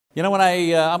You know, when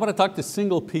I'm going to talk to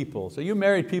single people. So you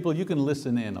married people, you can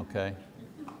listen in, okay?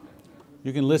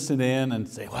 You can listen in and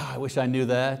say, wow, I wish I knew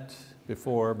that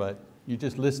before, but you're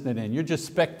just listening in. You're just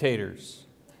spectators.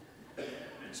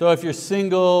 So if you're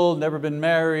single, never been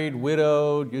married,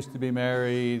 widowed, used to be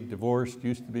married, divorced,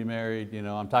 used to be married, you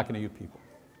know, I'm talking to you people.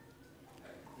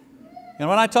 And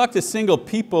when I talk to single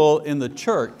people in the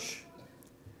church,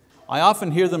 I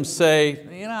often hear them say,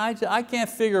 you know, I can't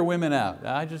figure women out.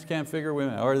 I just can't figure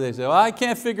women out. Or they say, well, I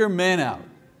can't figure men out.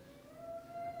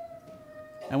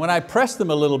 And when I press them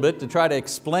a little bit to try to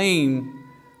explain,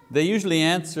 they usually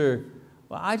answer,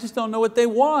 well, I just don't know what they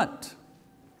want.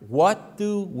 What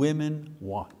do women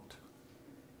want?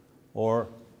 Or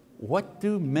what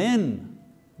do men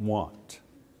want?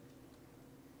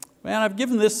 Man, I've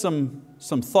given this some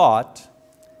thought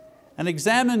and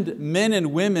examined men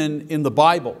and women in the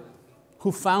Bible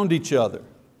who found each other.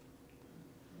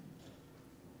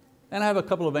 And I have a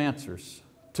couple of answers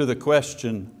to the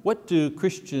question, what do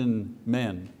Christian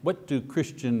men, what do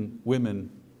Christian women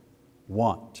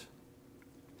want?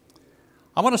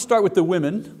 I want to start with the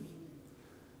women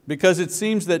because it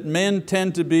seems that men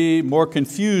tend to be more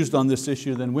confused on this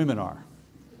issue than women are.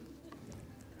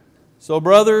 So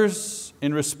brothers,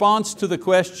 in response to the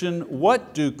question,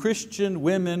 what do Christian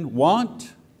women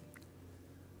want?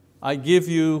 I give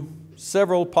you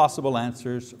several possible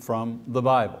answers from the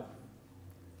Bible.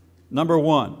 Number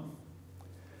one,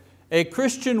 a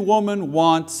Christian woman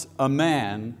wants a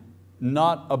man,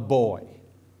 not a boy.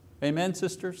 Amen,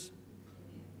 sisters?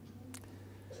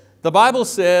 The Bible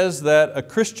says that a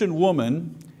Christian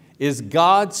woman is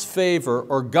God's favor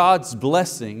or God's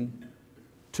blessing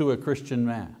to a Christian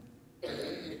man.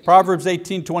 Proverbs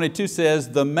 18:22 says,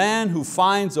 the man who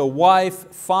finds a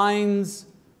wife finds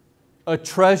a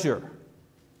treasure,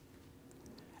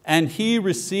 and he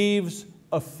receives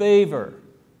a favor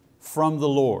from the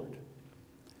Lord.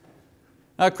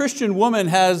 Now, a Christian woman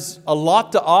has a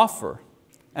lot to offer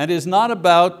and is not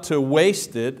about to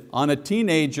waste it on a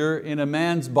teenager in a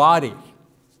man's body.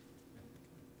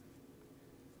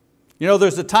 You know,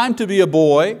 there's a time to be a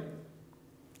boy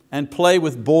and play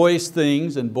with boys'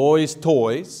 things and boys'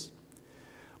 toys,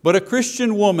 but a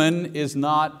Christian woman is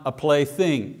not a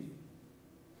plaything.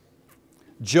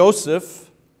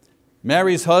 Joseph,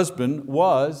 Mary's husband,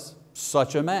 was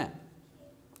such a man.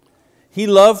 He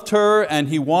loved her and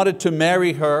he wanted to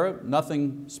marry her,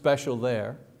 nothing special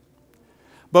there.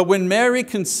 But when Mary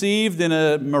conceived in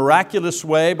a miraculous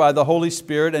way by the Holy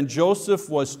Spirit and Joseph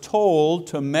was told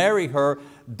to marry her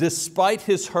despite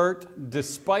his hurt,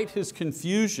 despite his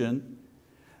confusion,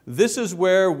 this is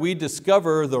where we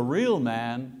discover the real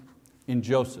man in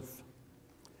Joseph.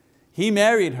 He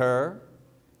married her.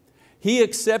 He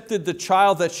accepted the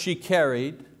child that she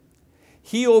carried.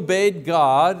 He obeyed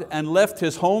God and left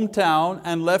his hometown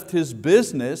and left his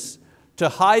business to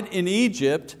hide in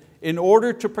Egypt in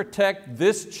order to protect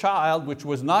this child, which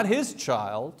was not his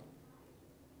child.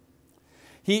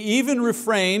 He even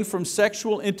refrained from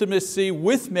sexual intimacy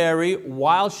with Mary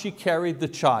while she carried the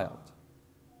child.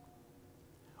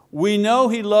 We know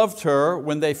he loved her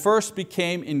when they first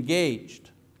became engaged.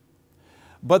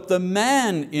 But the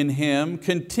man in him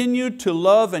continued to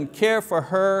love and care for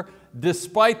her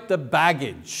despite the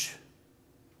baggage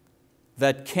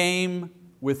that came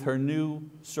with her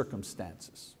new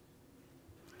circumstances.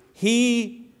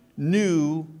 He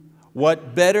knew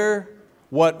what better,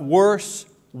 what worse,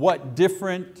 what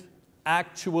different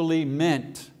actually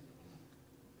meant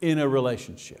in a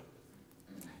relationship.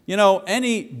 You know,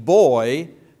 any boy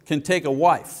can take a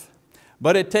wife.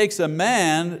 But it takes a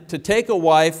man to take a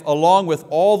wife along with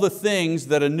all the things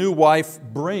that a new wife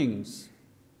brings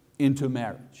into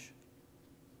marriage.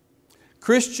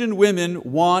 Christian women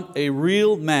want a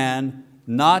real man,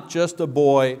 not just a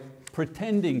boy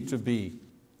pretending to be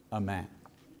a man.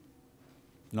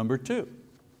 Number two,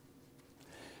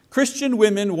 Christian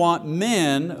women want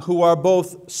men who are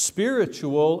both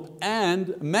spiritual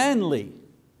and manly.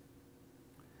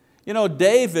 You know,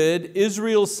 David,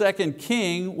 Israel's second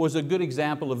king, was a good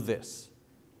example of this.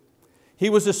 He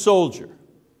was a soldier.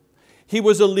 He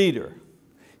was a leader.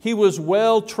 He was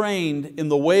well trained in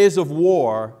the ways of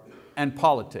war and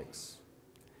politics.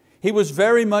 He was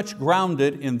very much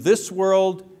grounded in this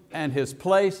world and his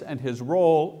place and his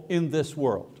role in this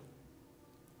world.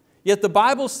 Yet the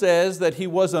Bible says that he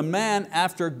was a man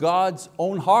after God's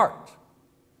own heart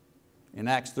in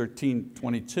Acts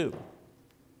 13:22.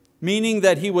 Meaning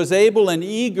that he was able and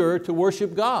eager to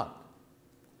worship God.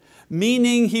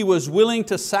 Meaning he was willing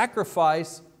to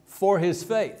sacrifice for his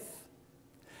faith.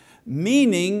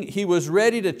 Meaning he was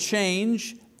ready to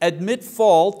change admit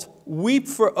fault, weep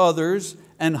for others,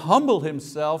 and humble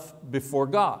himself before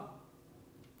God.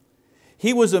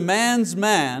 He was a man's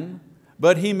man,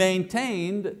 but he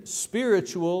maintained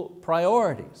spiritual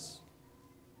priorities.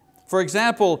 For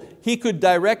example, he could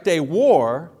direct a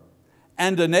war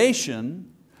and a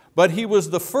nation, but he was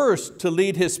the first to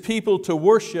lead his people to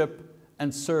worship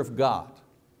and serve God.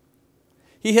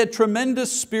 He had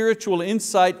tremendous spiritual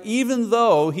insight even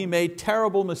though he made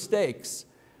terrible mistakes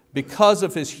because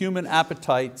of his human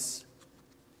appetites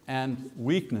and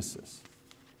weaknesses.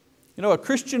 You know, a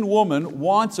Christian woman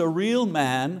wants a real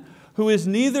man who is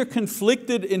neither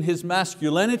conflicted in his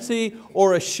masculinity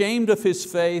or ashamed of his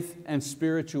faith and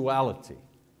spirituality.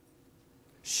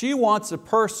 She wants a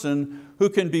person who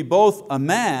can be both a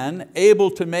man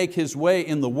able to make his way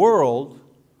in the world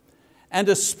and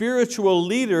a spiritual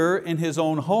leader in his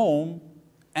own home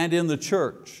and in the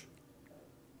church.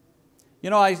 You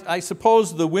know, I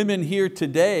suppose the women here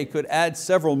today could add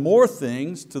several more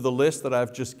things to the list that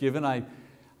I've just given.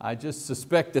 I just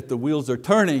suspect that the wheels are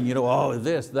turning, you know, oh,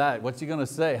 this, that, what's he going to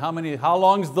say? How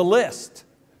long's the list?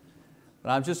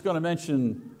 But I'm just going to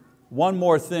mention one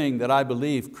more thing that I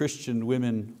believe Christian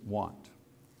women want.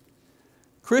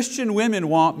 Christian women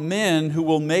want men who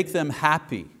will make them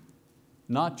happy,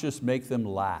 not just make them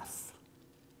laugh.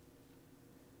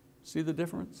 See the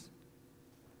difference?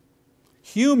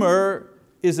 Humor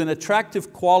is an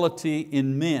attractive quality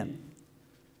in men.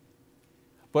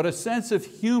 But a sense of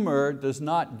humor does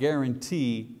not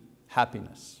guarantee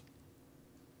happiness.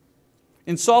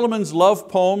 In Solomon's love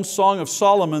poem, Song of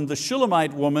Solomon, the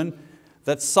Shulamite woman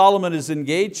that Solomon is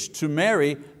engaged to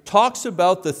marry talks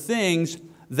about the things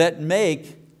that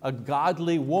make a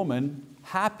godly woman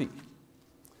happy.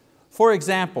 For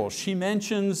example, she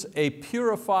mentions a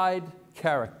purified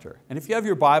character. And if you have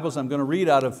your Bibles, I'm going to read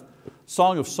out of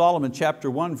Song of Solomon, chapter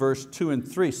 1, verse 2 and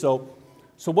 3. So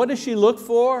what does she look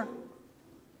for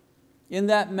in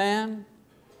that man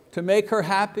to make her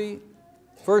happy?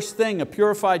 First thing, a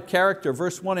purified character,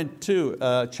 verse 1 and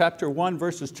 2, chapter 1,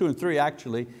 verses 2 and 3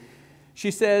 actually.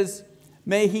 She says,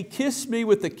 may he kiss me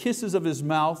with the kisses of his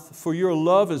mouth, for your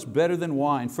love is better than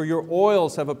wine, for your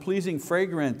oils have a pleasing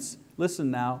fragrance. Listen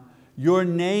now, your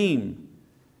name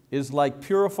is like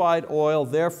purified oil,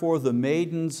 therefore the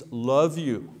maidens love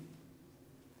you.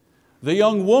 The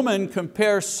young woman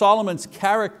compares Solomon's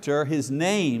character, his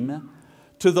name,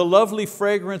 to the lovely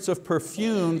fragrance of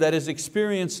perfume that is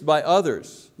experienced by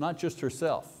others, not just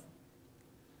herself.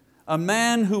 A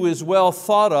man who is well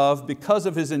thought of because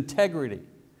of his integrity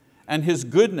and his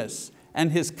goodness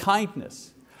and his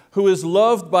kindness, who is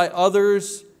loved by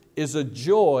others, is a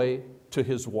joy to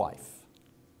his wife.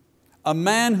 A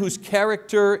man whose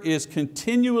character is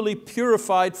continually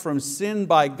purified from sin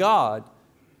by God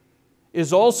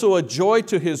is also a joy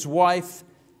to his wife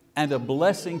and a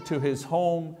blessing to his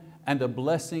home and a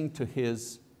blessing to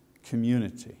his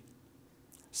community.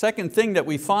 Second thing that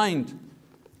we find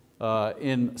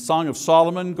in Song of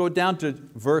Solomon, go down to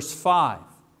verse 5.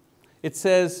 It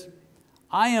says,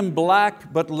 I am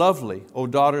black but lovely, O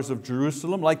daughters of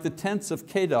Jerusalem, like the tents of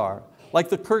Kedar, like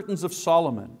the curtains of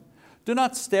Solomon. Do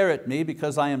not stare at me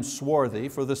because I am swarthy,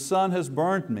 for the sun has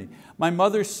burned me. My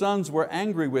mother's sons were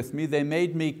angry with me. They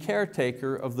made me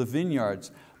caretaker of the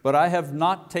vineyards, but I have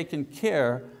not taken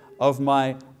care of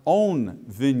my own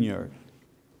vineyard.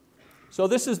 So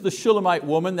this is the Shulamite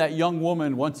woman, that young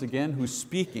woman once again who's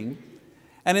speaking.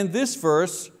 And in this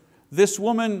verse, this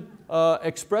woman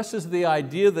expresses the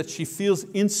idea that she feels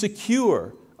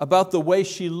insecure about the way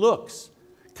she looks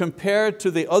compared to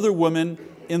the other women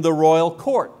in the royal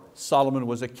court. Solomon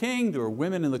was a king, there were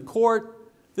women in the court.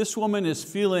 This woman is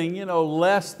feeling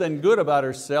less than good about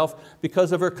herself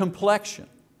because of her complexion.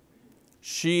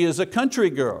 She is a country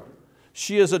girl.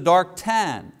 She is a dark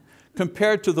tan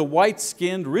compared to the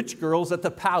white-skinned rich girls at the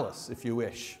palace, if you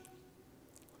wish.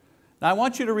 Now I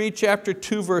want you to read chapter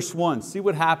 2, verse 1. See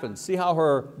what happens. See how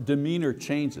her demeanor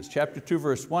changes. Chapter 2,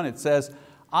 verse 1, it says,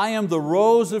 I am the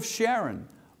rose of Sharon,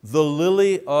 the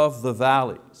lily of the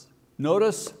valleys.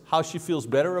 Notice how she feels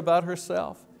better about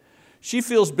herself. She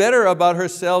feels better about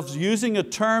herself using a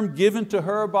term given to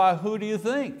her by who do you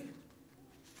think?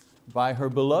 By her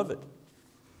beloved.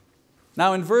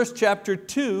 Now in chapter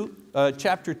 2,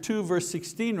 verse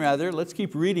 16 rather, let's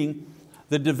keep reading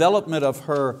the development of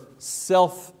her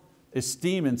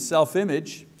self-esteem and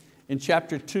self-image. In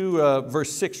chapter 2,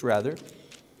 verse 6 rather,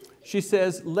 she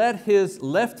says, let his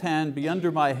left hand be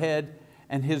under my head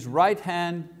and his right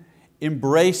hand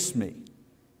embrace me.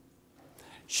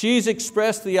 She's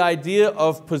expressed the idea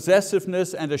of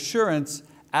possessiveness and assurance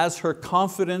as her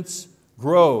confidence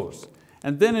grows.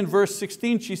 And then in verse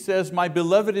 16 she says, my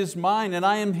beloved is mine and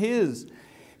I am his.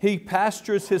 He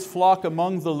pastures His flock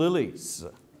among the lilies.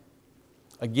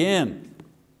 Again,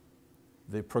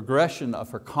 the progression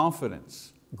of her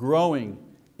confidence growing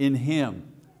in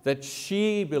Him, that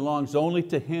she belongs only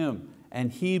to Him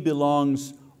and He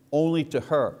belongs only to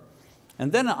her.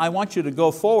 And then I want you to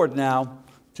go forward now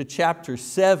to chapter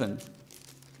 7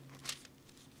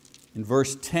 in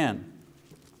verse 10.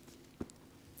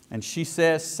 And she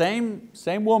says, same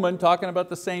woman talking about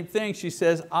the same thing, she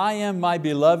says, I am my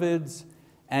beloved's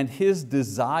and his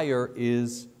desire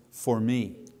is for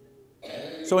me.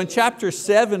 So in chapter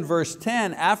 7 verse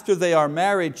 10, after they are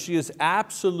married, she is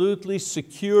absolutely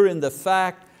secure in the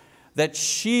fact that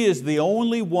she is the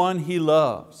only one he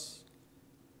loves.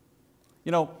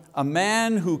 You know, a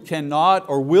man who cannot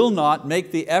or will not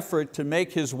make the effort to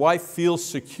make his wife feel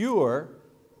secure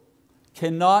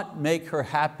cannot make her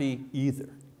happy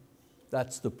either.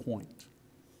 That's the point.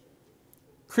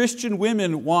 Christian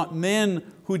women want men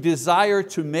who desire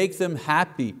to make them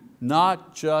happy,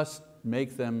 not just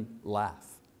make them laugh.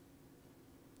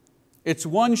 It's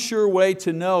one sure way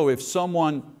to know if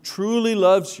someone truly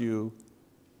loves you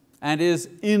and is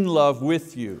in love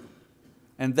with you.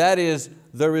 And that is,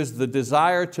 there is the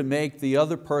desire to make the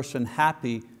other person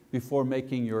happy before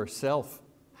making yourself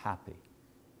happy.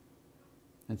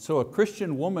 And so a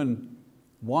Christian woman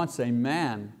wants a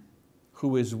man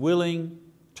who is willing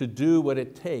to do what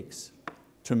it takes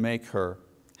to make her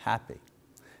happy.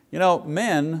 You know,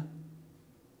 men,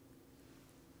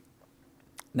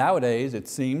 nowadays it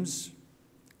seems,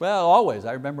 well, always,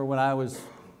 I remember when I was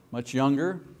much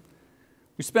younger,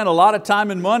 we spent a lot of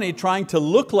time and money trying to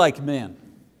look like men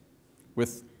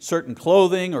with certain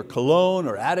clothing or cologne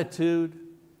or attitude,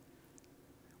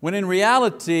 when in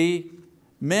reality,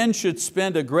 men should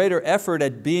spend a greater effort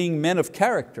at being men of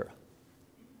character,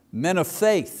 men of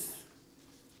faith,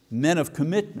 men of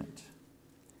commitment.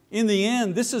 In the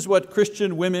end, this is what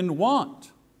Christian women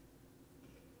want.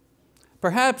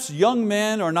 Perhaps young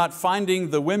men are not finding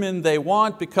the women they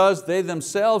want because they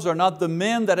themselves are not the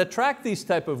men that attract these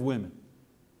type of women.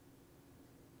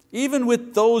 Even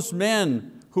with those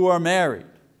men who are married,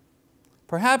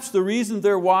 perhaps the reason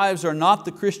their wives are not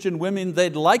the Christian women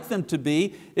they'd like them to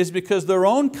be is because their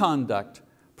own conduct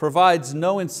provides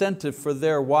no incentive for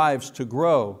their wives to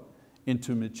grow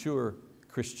into mature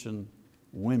Christian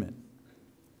women.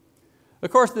 Of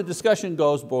course, the discussion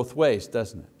goes both ways,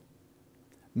 doesn't it?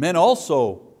 Men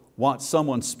also want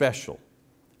someone special,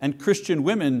 and Christian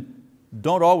women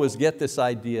don't always get this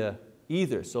idea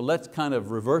either. So let's kind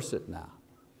of reverse it now.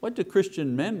 What do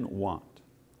Christian men want?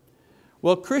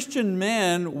 Well, Christian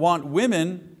men want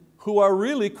women who are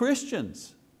really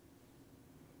Christians.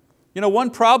 You know,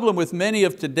 one problem with many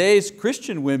of today's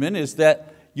Christian women is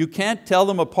that you can't tell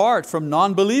them apart from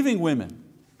non-believing women.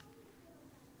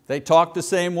 They talk the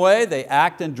same way, they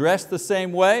act and dress the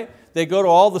same way, they go to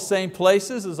all the same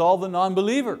places as all the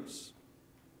non-believers.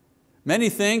 Many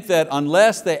think that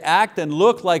unless they act and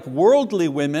look like worldly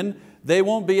women, they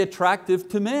won't be attractive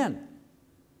to men.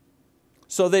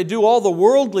 So they do all the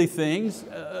worldly things,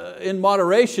 in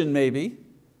moderation maybe,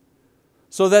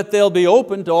 so that they'll be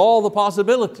open to all the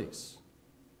possibilities.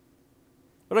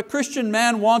 But a Christian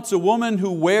man wants a woman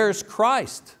who wears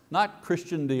Christ, not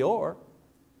Christian Dior.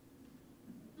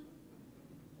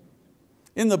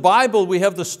 In the Bible, we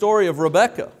have the story of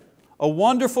Rebekah, a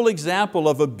wonderful example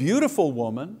of a beautiful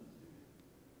woman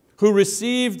who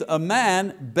received a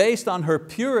man based on her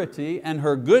purity and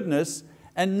her goodness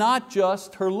and not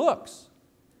just her looks.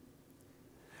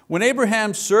 When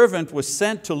Abraham's servant was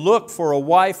sent to look for a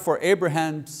wife for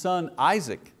Abraham's son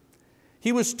Isaac,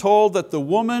 he was told that the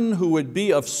woman who would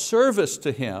be of service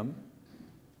to him,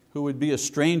 who would be a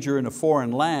stranger in a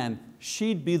foreign land,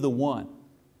 she'd be the one.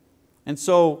 And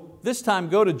so this time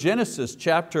go to Genesis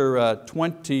chapter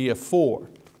 24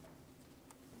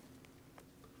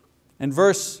 and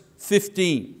verse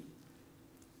 15.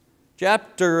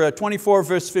 Chapter 24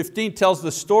 verse 15 tells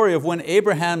the story of when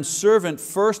Abraham's servant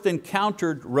first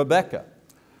encountered Rebekah.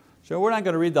 So we're not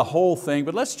going to read the whole thing,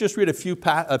 but let's just read a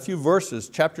few verses.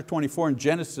 Chapter 24 in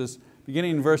Genesis,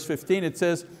 beginning in verse 15, it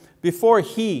says, before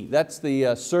he, that's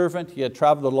the servant, he had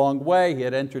traveled a long way, he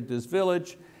had entered this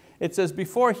village. It says,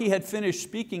 before he had finished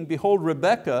speaking, behold,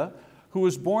 Rebekah, who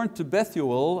was born to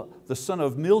Bethuel, the son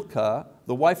of Milcah,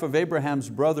 the wife of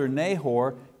Abraham's brother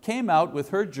Nahor, came out with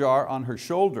her jar on her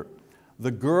shoulder.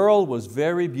 The girl was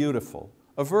very beautiful,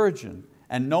 a virgin,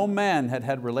 and no man had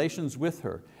had relations with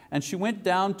her. And she went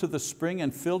down to the spring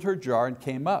and filled her jar and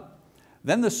came up.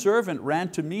 Then the servant ran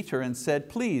to meet her and said,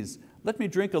 please, let me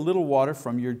drink a little water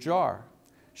from your jar.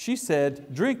 She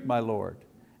said, drink, my lord.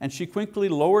 And she quickly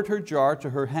lowered her jar to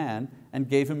her hand and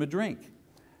gave him a drink.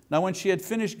 Now when she had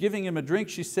finished giving him a drink,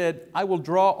 she said, I will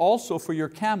draw also for your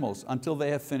camels until they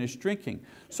have finished drinking.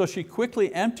 So she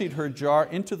quickly emptied her jar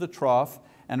into the trough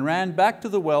and ran back to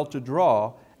the well to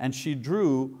draw, and she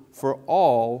drew for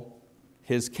all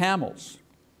his camels.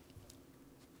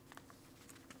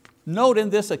 Note in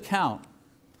this account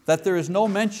that there is no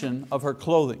mention of her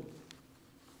clothing.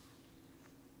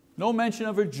 No mention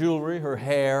of her jewelry, her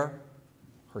hair,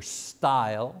 her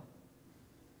style.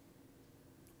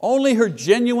 Only her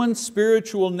genuine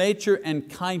spiritual nature and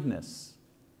kindness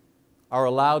are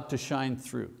allowed to shine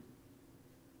through.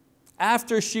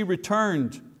 After she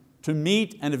returned to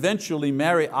meet and eventually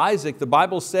marry Isaac, the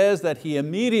Bible says that he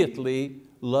immediately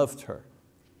loved her.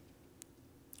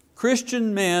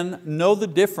 Christian men know the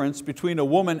difference between a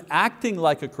woman acting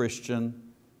like a Christian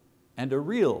and a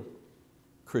real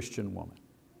Christian woman.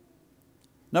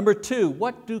 Number two,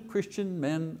 what do Christian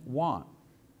men want?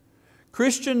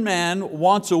 Christian man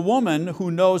wants a woman who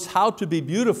knows how to be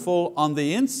beautiful on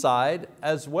the inside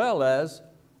as well as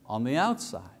on the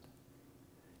outside.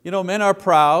 You know, men are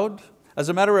proud. As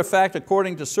a matter of fact,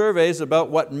 according to surveys about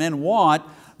what men want,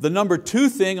 the number 2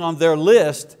 thing on their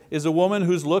list is a woman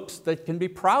whose looks they can be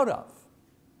proud of.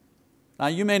 Now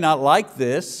you may not like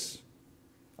this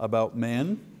about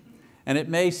men, and it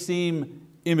may seem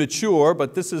immature,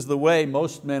 but this is the way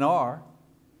most men are.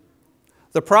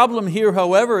 The problem here,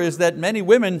 however, is that many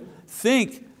women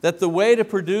think that the way to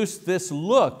produce this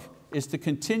look is to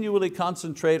continually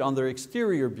concentrate on their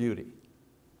exterior beauty.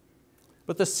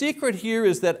 But the secret here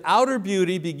is that outer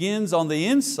beauty begins on the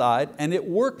inside and it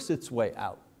works its way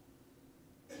out.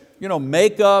 You know,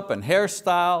 makeup and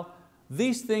hairstyle,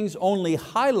 these things only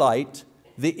highlight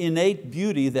the innate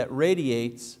beauty that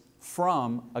radiates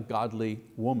from a godly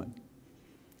woman.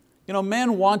 You know,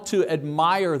 men want to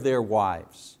admire their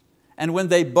wives, and when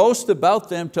they boast about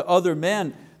them to other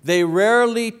men, they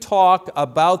rarely talk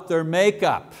about their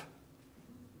makeup.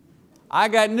 I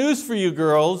got news for you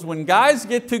girls, when guys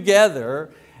get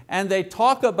together and they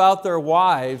talk about their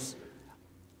wives,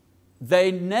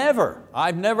 I've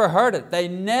never heard it, they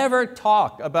never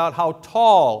talk about how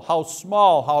tall, how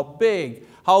small, how big,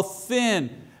 how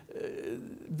thin.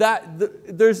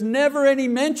 There's never any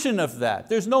mention of that.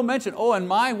 There's no mention, oh, and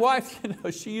my wife, you know,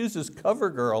 she uses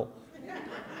CoverGirl.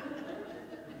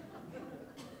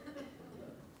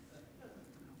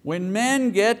 When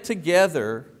men get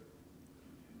together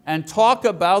and talk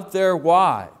about their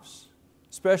wives,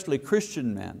 especially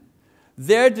Christian men,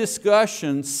 their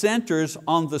discussion centers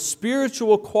on the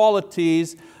spiritual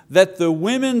qualities that the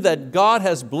women that God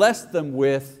has blessed them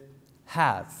with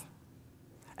have,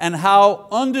 and how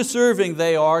undeserving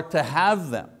they are to have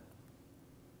them.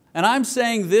 And I'm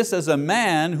saying this as a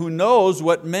man who knows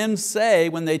what men say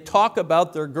when they talk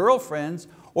about their girlfriends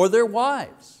or their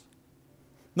wives.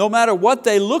 No matter what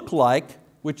they look like,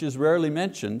 which is rarely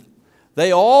mentioned,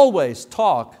 they always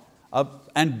talk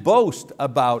and boast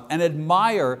about and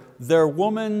admire their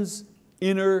woman's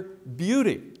inner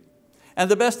beauty. And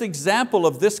the best example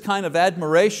of this kind of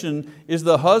admiration is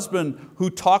the husband who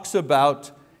talks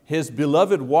about his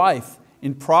beloved wife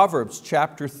in Proverbs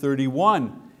chapter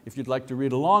 31. If you'd like to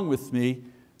read along with me,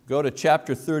 go to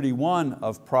chapter 31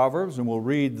 of Proverbs and we'll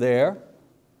read there.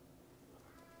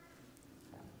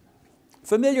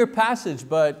 Familiar passage,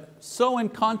 but so in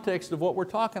context of what we're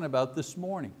talking about this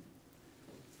morning.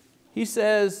 He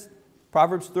says,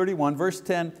 Proverbs 31, verse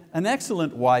 10, an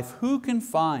excellent wife who can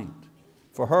find?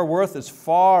 For her worth is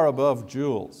far above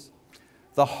jewels.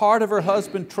 The heart of her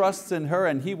husband trusts in her,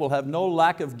 and he will have no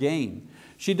lack of gain.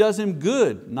 She does him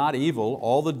good, not evil,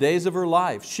 all the days of her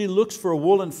life. She looks for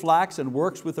wool and flax and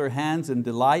works with her hands in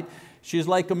delight. She is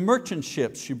like a merchant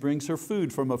ship. She brings her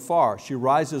food from afar. She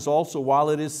rises also while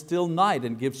it is still night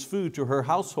and gives food to her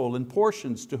household and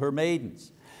portions to her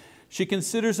maidens. She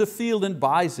considers a field and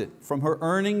buys it. From her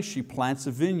earnings she plants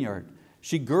a vineyard.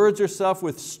 She girds herself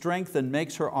with strength and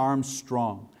makes her arms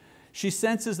strong. She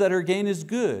senses that her gain is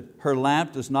good. Her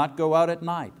lamp does not go out at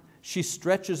night. She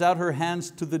stretches out her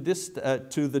hands to the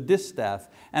distaff,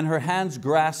 and her hands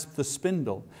grasp the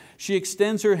spindle. She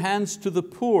extends her hands to the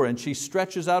poor, and she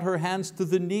stretches out her hands to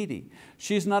the needy.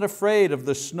 She is not afraid of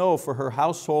the snow for her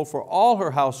household, for all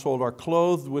her household are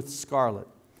clothed with scarlet.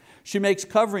 She makes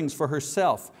coverings for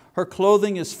herself. Her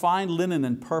clothing is fine linen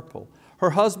and purple. Her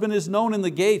husband is known in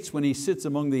the gates when he sits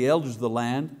among the elders of the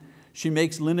land. She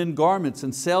makes linen garments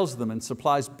and sells them and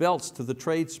supplies belts to the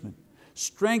tradesmen.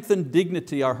 Strength and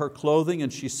dignity are her clothing,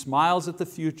 and she smiles at the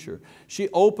future. She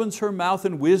opens her mouth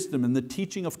in wisdom, and the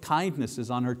teaching of kindness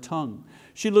is on her tongue.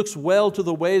 She looks well to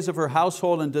the ways of her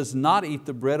household and does not eat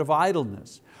the bread of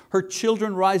idleness. Her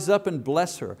children rise up and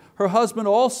bless her, her husband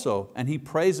also, and he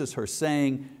praises her,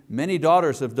 saying, many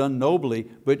daughters have done nobly,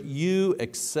 but you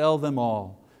excel them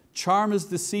all. Charm is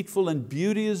deceitful and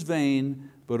beauty is vain,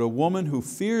 but a woman who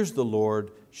fears the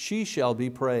Lord, she shall be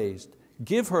praised.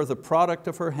 Give her the product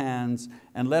of her hands,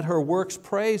 and let her works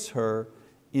praise her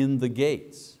in the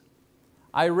gates.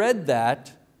 I read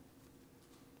that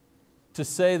to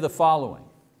say the following.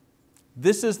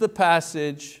 This is the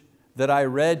passage that I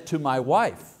read to my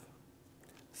wife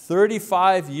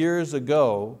 35 years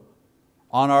ago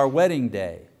on our wedding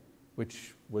day,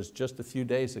 which was just a few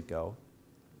days ago.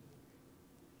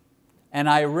 And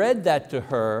I read that to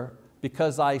her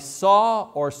because I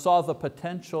saw the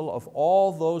potential of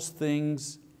all those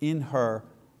things in her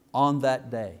on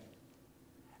that day.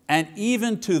 And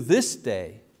even to this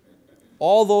day,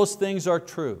 all those things are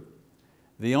true.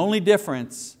 The only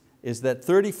difference is that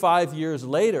 35 years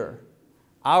later,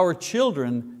 our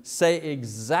children say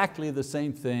exactly the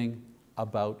same thing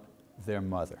about their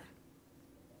mother.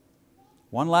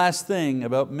 One last thing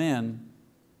about men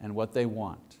and what they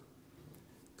want.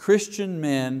 Christian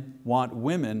men want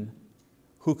women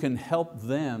who can help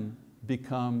them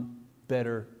become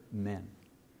better men.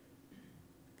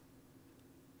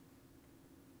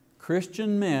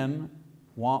 Christian men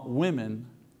want women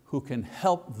who can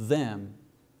help them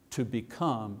to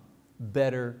become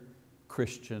better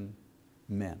Christian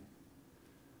men.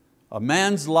 A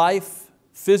man's life,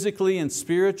 physically and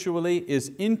spiritually,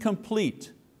 is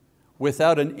incomplete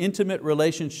without an intimate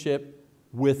relationship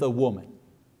with a woman.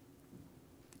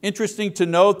 Interesting to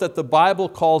note that the Bible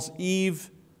calls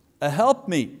Eve a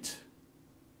helpmeet.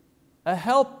 A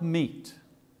helpmeet.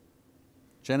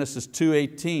 Genesis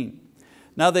 2:18.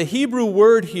 Now the Hebrew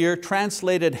word here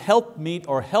translated helpmeet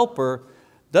or helper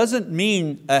doesn't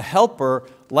mean a helper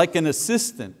like an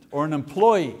assistant or an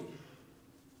employee.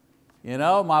 You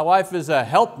know, my wife is a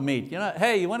helpmeet. You know,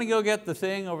 hey, you want to go get the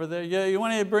thing over there? Yeah, you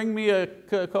want to bring me a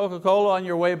Coca-Cola on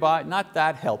your way by? Not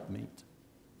that helpmeet.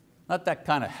 Not that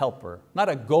kind of helper, not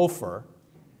a gopher.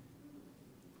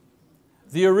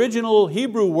 The original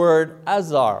Hebrew word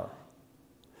azar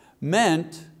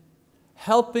meant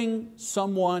helping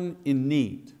someone in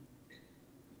need.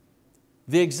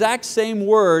 The exact same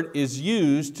word is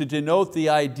used to denote the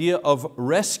idea of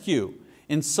rescue.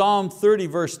 In Psalm 30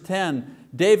 verse 10,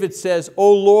 David says,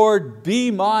 "O Lord,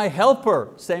 be my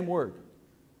helper." Same word.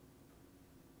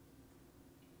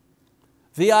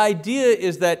 The idea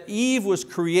is that Eve was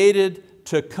created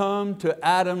to come to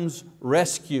Adam's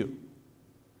rescue,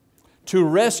 to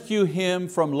rescue him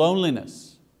from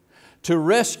loneliness, to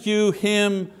rescue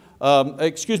him,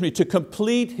 to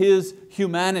complete his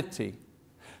humanity,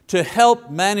 to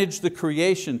help manage the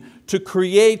creation, to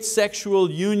create sexual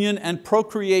union and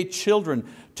procreate children,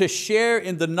 to share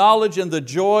in the knowledge and the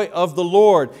joy of the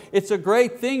Lord. It's a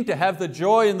great thing to have the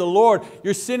joy in the Lord.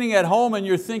 You're sitting at home and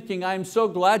you're thinking, I'm so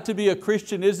glad to be a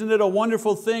Christian. Isn't it a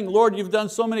wonderful thing? Lord, you've done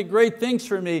so many great things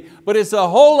for me. But it's a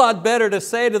whole lot better to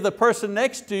say to the person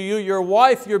next to you, your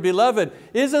wife, your beloved,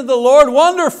 isn't the Lord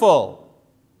wonderful?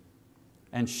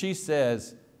 And she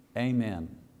says,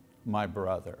 amen, my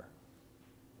brother.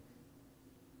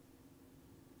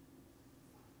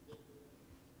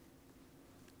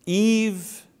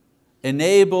 Eve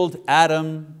enabled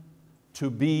Adam to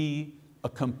be a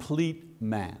complete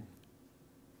man.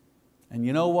 And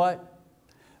you know what?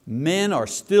 Men are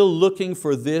still looking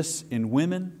for this in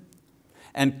women,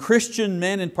 and Christian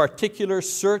men in particular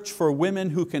search for women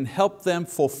who can help them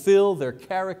fulfill their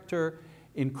character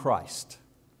in Christ.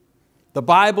 The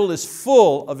Bible is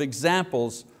full of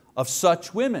examples of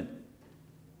such women.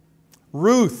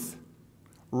 Ruth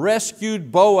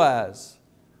rescued Boaz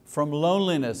from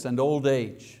loneliness and old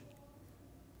age.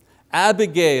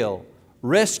 Abigail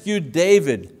rescued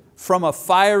David from a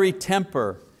fiery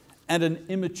temper and an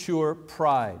immature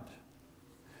pride.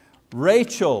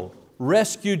 Rachel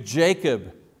rescued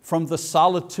Jacob from the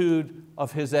solitude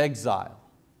of his exile.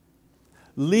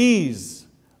 Lise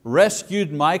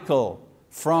rescued Michael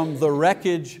from the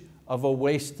wreckage of a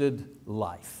wasted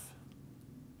life.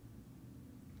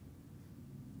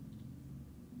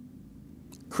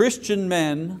 Christian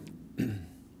men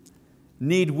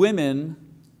need women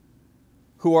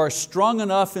who are strong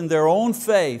enough in their own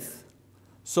faith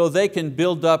so they can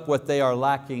build up what they are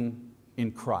lacking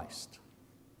in Christ.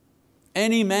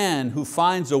 Any man who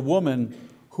finds a woman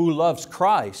who loves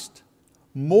Christ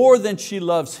more than she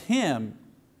loves him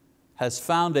has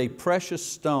found a precious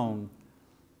stone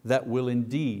that will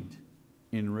indeed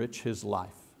enrich his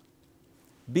life.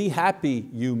 Be happy,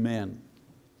 you men,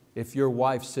 if your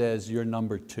wife says you're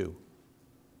number 2.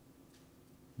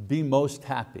 Be most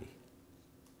happy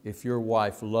if your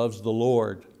wife loves the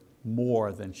Lord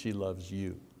more than she loves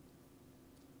you.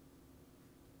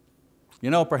 You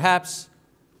know, perhaps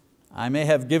I may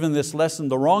have given this lesson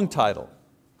the wrong title.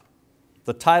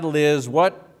 The title is,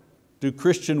 What Do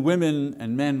Christian Women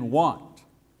and Men Want?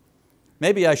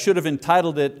 Maybe I should have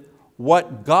entitled it,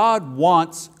 What God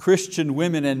Wants Christian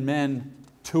Women and Men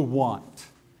to Want.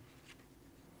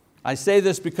 I say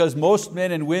this because most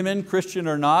men and women, Christian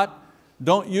or not,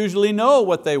 don't usually know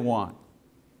what they want.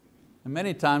 And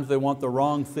many times they want the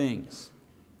wrong things.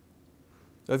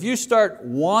 So if you start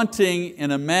wanting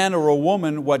in a man or a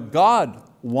woman what God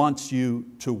wants you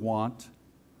to want,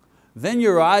 then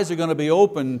your eyes are going to be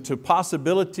open to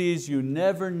possibilities you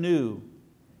never knew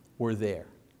were there.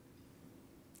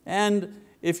 And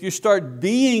if you start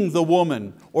being the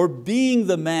woman or being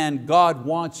the man God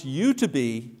wants you to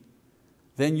be,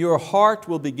 then your heart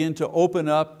will begin to open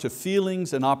up to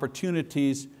feelings and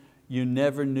opportunities you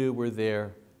never knew were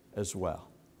there as well.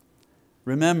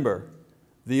 Remember,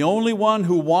 the only one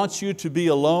who wants you to be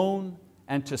alone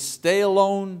and to stay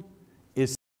alone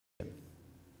is Satan.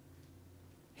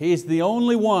 He's the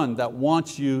only one that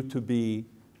wants you to be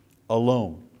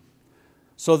alone,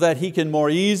 so that he can more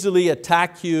easily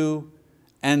attack you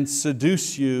and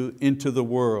seduce you into the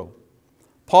world.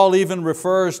 Paul even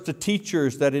refers to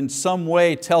teachers that in some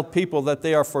way tell people that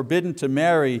they are forbidden to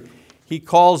marry. He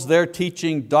calls their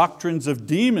teaching doctrines of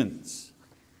demons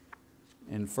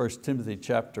in 1 Timothy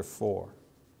chapter 4.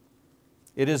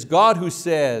 It is God who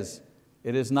says,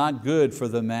 it is not good for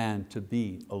the man to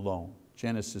be alone.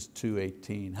 Genesis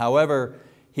 2:18. However,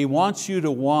 He wants you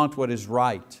to want what is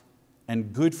right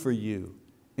and good for you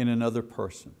in another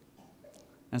person.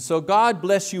 And so God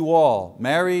bless you all,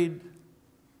 married,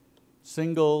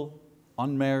 single,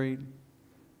 unmarried.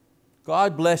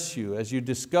 God bless you as you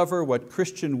discover what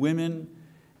Christian women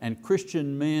and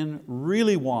Christian men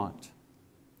really want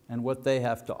and what they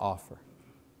have to offer.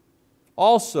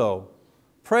 Also,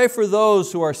 pray for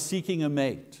those who are seeking a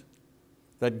mate,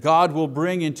 that God will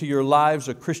bring into your lives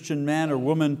a Christian man or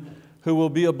woman who will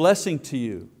be a blessing to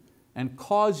you and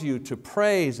cause you to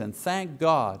praise and thank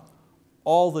God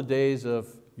all the days of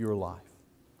your life.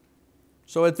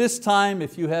 So at this time,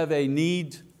 if you have a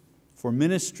need for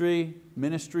ministry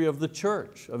of the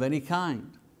church of any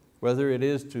kind, whether it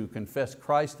is to confess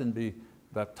Christ and be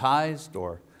baptized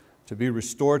or to be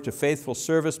restored to faithful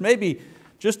service, maybe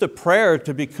just a prayer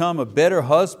to become a better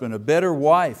husband, a better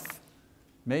wife,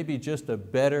 maybe just a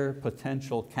better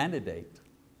potential candidate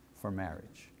for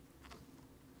marriage.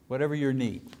 Whatever your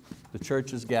need, the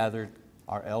church is gathered,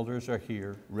 our elders are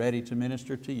here, ready to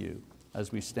minister to you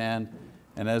as we stand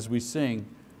and as we sing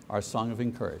our song of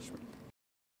encouragement.